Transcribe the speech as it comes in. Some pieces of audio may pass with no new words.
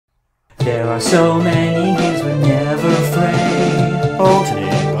There are so many games we're never afraid.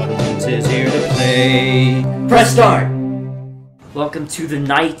 Alternate Buttons is here to play. Press start! Welcome to the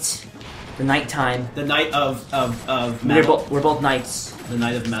night. The nighttime. The night of metal. We're both knights. The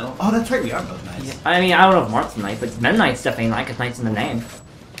night of metal? Oh, that's right, we are both knights. Yeah, I mean, I don't know if Marth's a knight, but Meta Knight's definitely a knight because knight's in the name.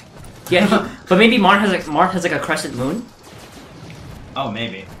 Yeah, but maybe Marth has like a crescent moon? Oh,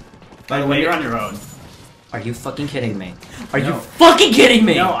 maybe. By the way, you're on your own. Are you fucking kidding me? Are you fucking kidding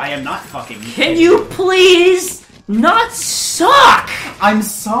me? No, I am not fucking Can you please not suck? I'm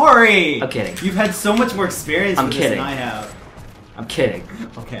sorry! I'm kidding. You've had so much more experience with this kidding. than I have. I'm kidding.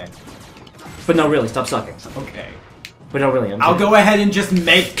 Okay. But no, really, stop sucking. Okay. But no, really, I'll go ahead and just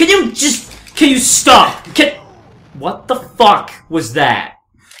make... Can you stop? What the fuck was that?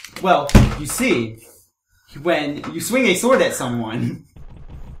 Well, you see, when you swing a sword at someone...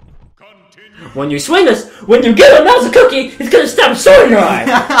 When you give a mouse a cookie, it's gonna stab a sword in your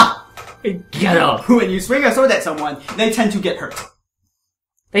eye! Get up! When you swing a sword at someone, they tend to get hurt.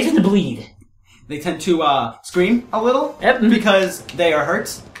 They tend to bleed. They tend to, scream a little. Yep. Because they are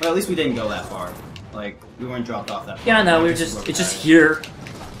hurt. Well, at least we didn't go that far. Like, we weren't dropped off that far. Yeah, no, it's just here.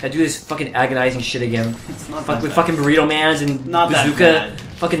 I do this fucking agonizing shit again. It's not with fucking Burrito Mans and not Bazooka,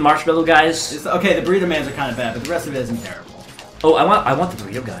 fucking Marshmallow guys. Okay, the Burrito Mans are kind of bad, but the rest of it isn't terrible. Oh, I want the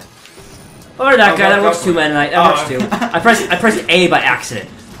Burrito guy. Or that guy, that works too, man. That works too. I pressed A by accident.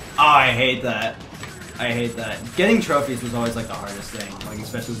 Oh, I hate that. I hate that. Getting trophies was always like the hardest thing, like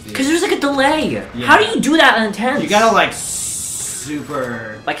especially with the... Because there's like a delay. Yeah. How do you do that on intense? You gotta like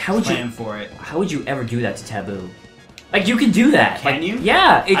super like how would plan for it. How would you ever do that to Taboo? Like you can do that. Can you?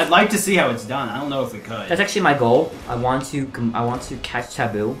 Yeah. I'd like to see how it's done. I don't know if we could. That's actually my goal. I want to catch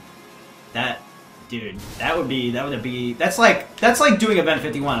Taboo. Dude, that's like doing Event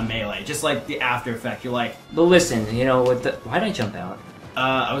 51 on Melee, just like the after effect. You're like, but listen, you know what? Why did I jump out?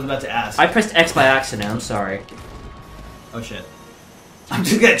 I was about to ask. I pressed X by accident. I'm sorry. Oh shit! I'm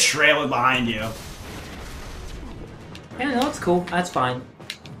just gonna trail it behind you. Yeah, no, it's cool. That's fine.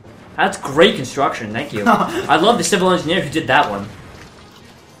 That's great construction. Thank you. I love the civil engineer who did that one.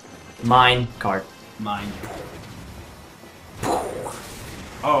 Mine card. Mine.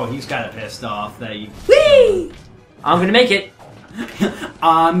 Oh, he's kind of pissed off that you... Whee! I'm gonna make it!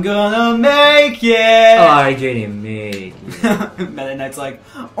 I'm gonna make it! I didn't make it. Meta Knight's like,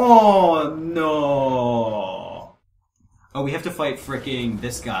 oh no! Oh, we have to fight fricking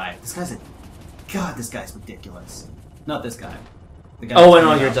this guy. This guy's a... God, this guy's ridiculous. Not this guy. The guy oh, I know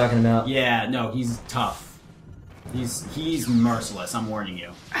what you're talking about. Yeah, no, he's tough. He's merciless, I'm warning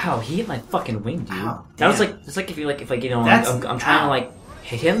you. Ow, he hit my fucking wing, dude. Ow, that was like, it's like if you know, I'm trying to like,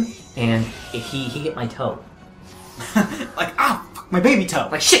 hit him, and he hit my toe. Like, ah, fuck, my baby toe.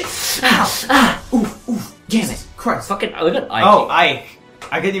 Like, shit! Ow! Oof, oof. Damn it. Christ. Fucking, look at Ike. Oh, Ike.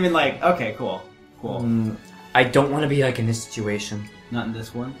 I couldn't even, like, okay, cool. Cool. I don't want to be, like, in this situation. Not in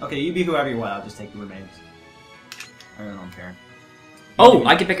this one? Okay, you be whoever you want, I'll just take the remains. I really don't care. Oh,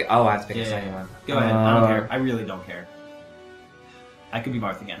 I can pick it. Oh, I have to pick the second one. Go ahead, I don't care. I really don't care. I could be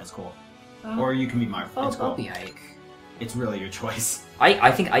Marth again, it's cool. Or you can be Marth, it's cool. I'll be Ike. It's really your choice.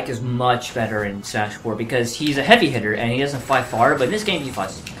 I think Ike is much better in Smash 4 because he's a heavy hitter and he doesn't fly far, but in this game he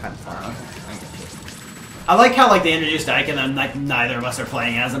flies kind of far. I like how like they introduced Ike and then like neither of us are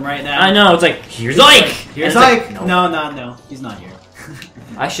playing as him right now. I know, it's like, here's Ike! Here's Ike! Like, no, he's not here.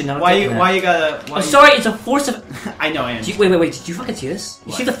 I should know. Why you gotta... I'm sorry, it's a force of... I know, I am. Wait, did you fucking see this?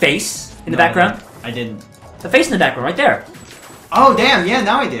 You see the face in the background? I didn't. The face in the background, right there. Oh, damn, yeah,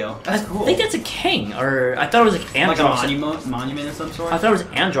 now I do. That's cool. I think that's a king, or I thought it was like Andros. Like a monument of some sort? I thought it was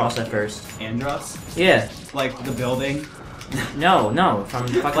Andros at first. Andros? Yeah. Like the building? No, from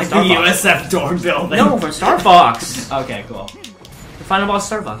fucking like Star the Fox. USF dorm building? No, from Star Fox. Okay, cool. The final boss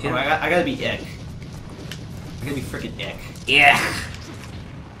Star Fox, yeah. Oh, I gotta be Ick. I gotta be frickin' Ick. Yeah.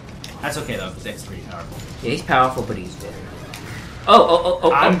 That's okay though, because Ick's pretty powerful. Yeah, he's powerful, but he's bitter.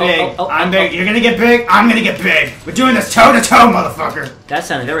 Oh, I'm big. I'm big. You're gonna get big. I'm gonna get big. We're doing this toe to toe, motherfucker. That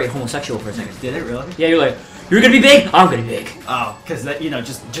sounded very homosexual for a second. Did it really? Yeah, you're like, you're gonna be big. I'm gonna be big. Oh, because that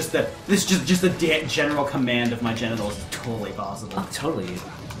just the general command of my genitals is totally possible. Oh, totally.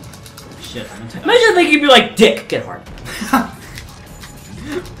 Shit. Imagine if you'd be like, dick, get hard.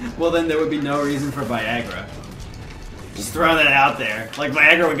 Well, then there would be no reason for Viagra. Just throwing that out there. Like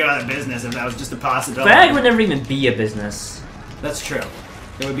Viagra would go out of business if that was just a possibility. Viagra would never even be a business. That's true.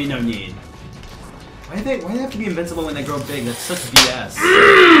 There would be no need. Why do they have to be invincible when they grow big? That's such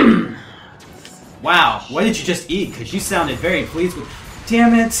BS. Wow, what did you just eat? Because you sounded very pleased with...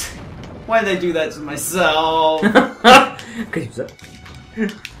 Damn it! Why did I do that to myself?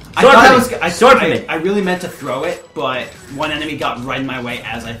 I really meant to throw it, but one enemy got right in my way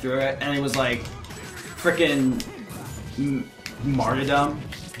as I threw it, and it was like frickin' martyrdom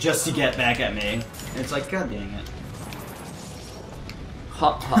just to get back at me. And it's like, god dang it.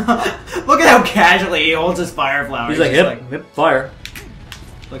 Look at how casually he holds his fire flower. He's like, yep, fire.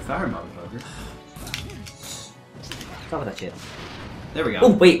 Like fire, motherfucker. Talk about that shit. There we go.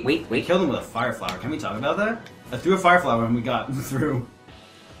 Oh, wait. We killed him with a fire flower. Can we talk about that? I threw a fire flower and we got through.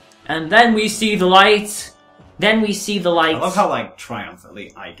 And then we see the light. I love how, like,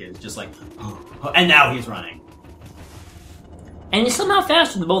 triumphantly Ike is just like, oh, and now he's running. And he's somehow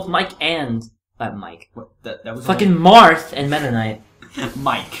faster than both Mike and... Mike. What? That was... Fucking Marth and Meta Knight.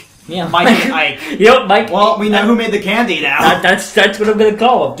 Mike. Yeah, Mike and Ike. Yep, Mike. Well, we know who made the candy now. That's what I'm gonna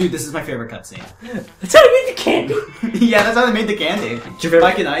call him. Dude, this is my favorite cutscene. That's how they made the candy. Yeah, that's how they made the candy.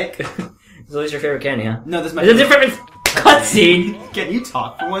 Mike and Ike. It's always your favorite candy, huh? No, this is my favorite. It's a different cutscene. Can you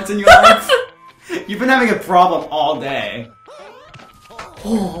talk for once in your life? You've been having a problem all day.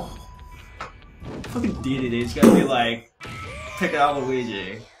 Oh. Fucking DDD's gonna be like, pick out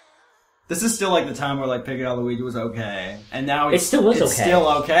Luigi. This is still like the time where like picking out Luigi was okay, and now it's still okay. Still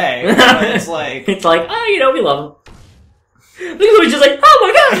okay. But it's like oh, we love him. Look at Luigi's like, oh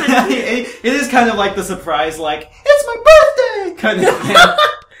my god. it is kind of like the surprise, like it's my birthday kind of thing.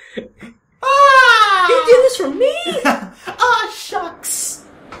 You did this for me. Shucks.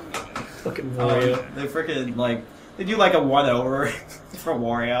 Fucking Wario. They freaking like they do like a 1-over for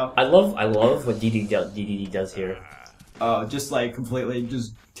Wario. I love what DDD does here. Just like completely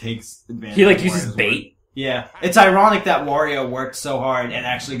just takes advantage. He like uses bait. Yeah, it's ironic that Wario worked so hard and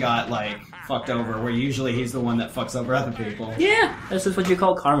actually got like fucked over, where usually he's the one that fucks over other people. Yeah, that's just what you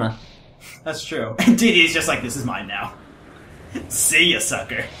call karma. That's true. And DDD's just like, this is mine now. See ya,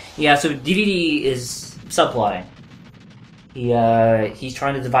 sucker. Yeah, so DDD is subplotting. He's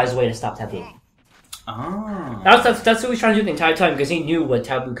trying to devise a way to stop Taboo. Oh. That's what he's trying to do the entire time, because he knew what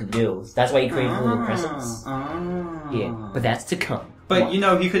Taboo could do. That's why he created the little presents. Yeah, but that's to come. But, you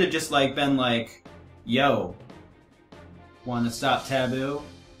know, he could have just, like, been like, yo, want to stop Taboo?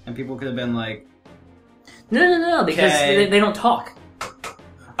 And people could have been like... No, because they don't talk.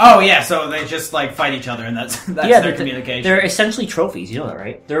 Oh, yeah, so they just, like, fight each other, and that's their communication. They're essentially trophies, you know that,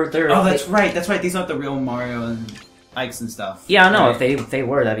 right? That's right, these aren't the real Mario and Ikes and stuff. Yeah, I know, right? if they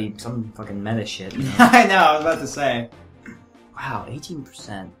were, that'd be some fucking meta shit. You know? I know, I was about to say. Wow,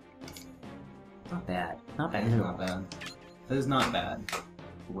 18%. Not bad. Not bad. Not bad. That is not bad.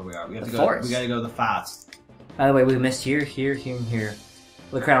 Where we are, we gotta go the fast. By the way, we missed here, and here.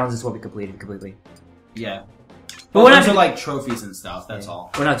 The crowns is what we completed completely. Yeah. But we're not doing like trophies and stuff, that's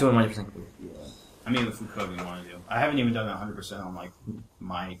all. We're not doing 100% complete. Yeah. I mean, if we could, we want to do. I haven't even done 100% on like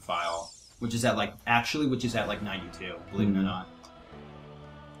my file, which is at like 92, believe it or not.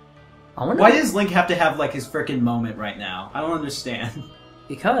 Why does Link have to have like his frickin' moment right now? I don't understand.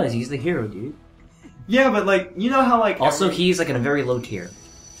 Because he's the hero, dude. Yeah, but like, you know how like... Also, he's like in a very low tier.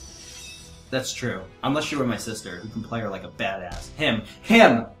 That's true. Unless you're with my sister, who can play her like a badass. Him!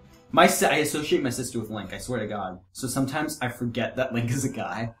 I associate my sister with Link, I swear to God. So sometimes I forget that Link is a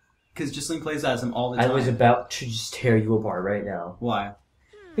guy. Because just Link plays as him all the time. I was about to just tear you apart right now. Why?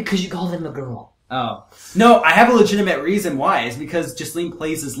 Because you called him a girl. Oh. No, I have a legitimate reason why. It's because Justine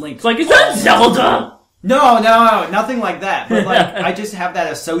plays as Link. It's like, is that Zelda? No, nothing like that. But like, I just have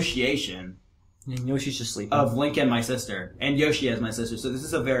that association. And Yoshi's just sleeping. Of Link and my sister. And Yoshi as my sister. So this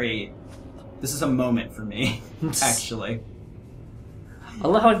is a moment for me, actually. I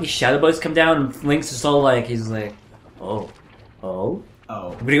love how these shadow bugs come down and Link's just all like, he's like, oh.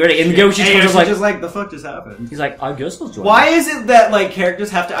 And Yoshi's just like, the fuck just happened? He's like, I guess I'll join. Why is it that like characters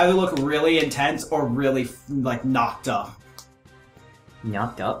have to either look really intense or really like knocked up?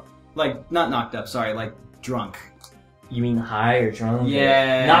 Knocked up? Like, not knocked up, sorry, like drunk. You mean high or drunk?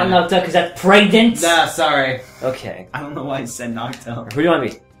 Yeah. Or not knocked up because that's pregnant? Nah, sorry. Okay. I don't know why I said knocked up. Who do you want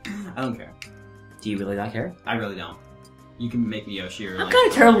to be? I don't care. Do you really not care? I really don't. You can make me Yoshi or I'm kind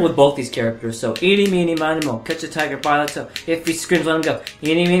of terrible with both these characters, so eeny, meeny, miny, mo. Catch a tiger by the toe. If he screams, let him go.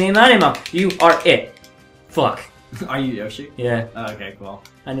 Eeny, meeny, miny, mo. You are it. Fuck. Are you Yoshi? Yeah. Oh, okay, cool.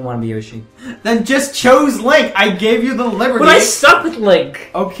 I didn't want to be Yoshi. Then just chose Link! I gave you the liberty! But I stuck with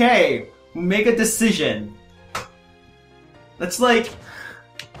Link! Okay, make a decision. It's like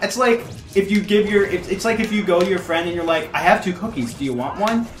if you give it's like if you go to your friend and you're like, I have 2 cookies, do you want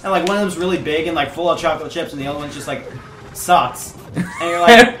one? And like one of them's really big and like full of chocolate chips and the other one's just like sucks. And you're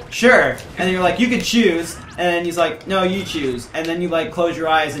like, sure. And then you're like, you can choose. And then he's like, no, you choose. And then you like close your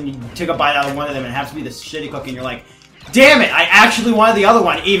eyes and you take a bite out of one of them and it has to be this shitty cookie and you're like, damn it, I actually wanted the other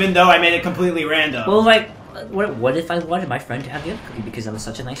one even though I made it completely random. Well, like, What if I wanted my friend to have the other cookie because I'm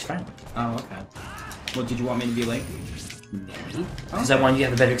such a nice friend? Oh, okay. Well, did you want me to be Link? Maybe. Because I wanted you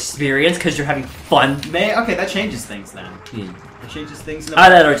to have a better experience because you're having fun. Okay, that changes things then. Yeah. It changes things. In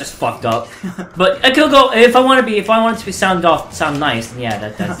That are just fucked up. But I could go if I want it to sound nice. Then yeah,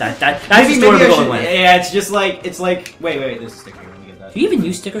 that's the story we're going with. Yeah, it's just like wait, this sticker. Let me get that. Do you even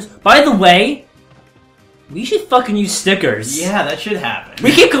use stickers? By the way, we should fucking use stickers. Yeah, that should happen.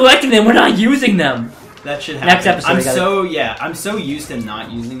 We keep collecting them. We're not using them. That should happen. Next episode. I'm so used to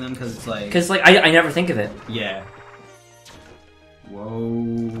not using them because it's like. Because I never think of it. Yeah.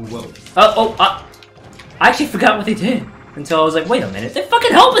 Whoa. I actually forgot what they did until I was like, wait a minute, they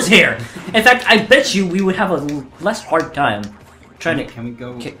fucking help us here. In fact, I bet you we would have a less hard time trying to. Can we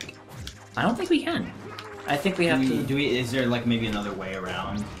go? I don't think we can. I think we have to. Is there like maybe another way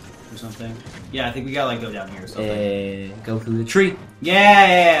around or something? Yeah, I think we gotta like go down here or something. Go through the tree.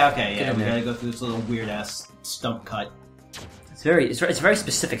 Yeah. Okay, yeah. We gotta go through this little weird ass stump cut. It's a very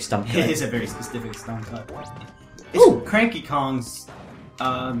specific stump cut. It is a very specific stump cut. It's Cranky Kong's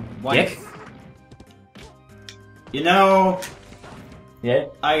wife. Dick? You know, yeah.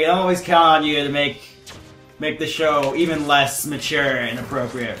 I can always count on you to make the show even less mature and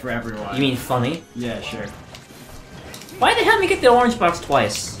appropriate for everyone. You mean funny? Yeah, sure. Why the hell did me get the orange box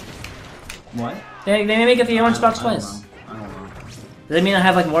twice? What? They made me get the orange box I don't twice. know. I don't know. Does that mean I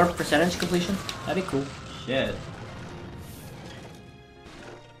have like more percentage completion? That'd be cool. Shit.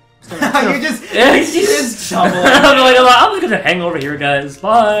 You're just stumbling. I'm just gonna hang over here, guys.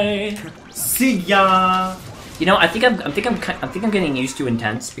 Bye. See ya. You know, I think I'm getting used to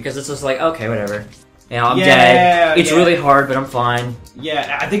intense because it's just like, okay, whatever. Yeah, I'm dead. It's really hard, but I'm fine.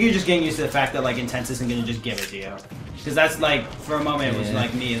 Yeah, I think you're just getting used to the fact that like intense isn't gonna just give it to you. Because that's like for a moment it was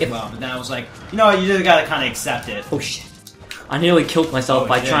like me as well, but then I was like, you know what, you just gotta kind of accept it. Oh shit. I nearly killed myself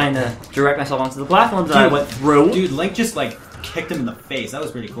by trying to direct myself onto the platform that I went through. Dude, Link just like kicked him in the face. That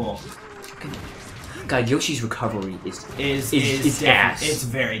was pretty cool. God, Yoshi's recovery is ass. It's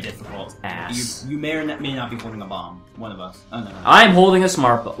very difficult. Ass. You may or may not be holding a bomb. One of us. Oh no. I'm holding a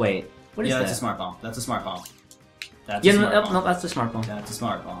smart bomb. Wait, what is that? That's a smart bomb. That's a smart bomb. No, that's a smart bomb. That's a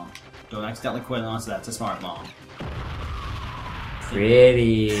smart bomb. Don't accidentally quit on us. That's a smart bomb.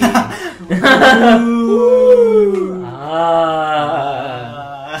 Pretty. Fucking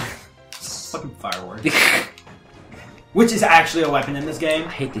fireworks. Which is actually a weapon in this game.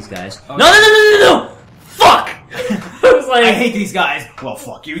 I hate these guys. Oh, no! Fuck! I was like, I hate these guys. Well,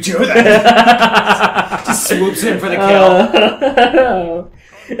 fuck you too then. Just swoops in for the kill.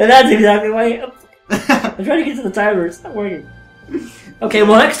 And that's exactly why I'm trying to get to the timer. It's not working. Okay,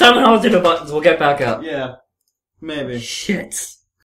 well next time when I was in the buttons, we'll get back up. Yeah. Maybe. Shit.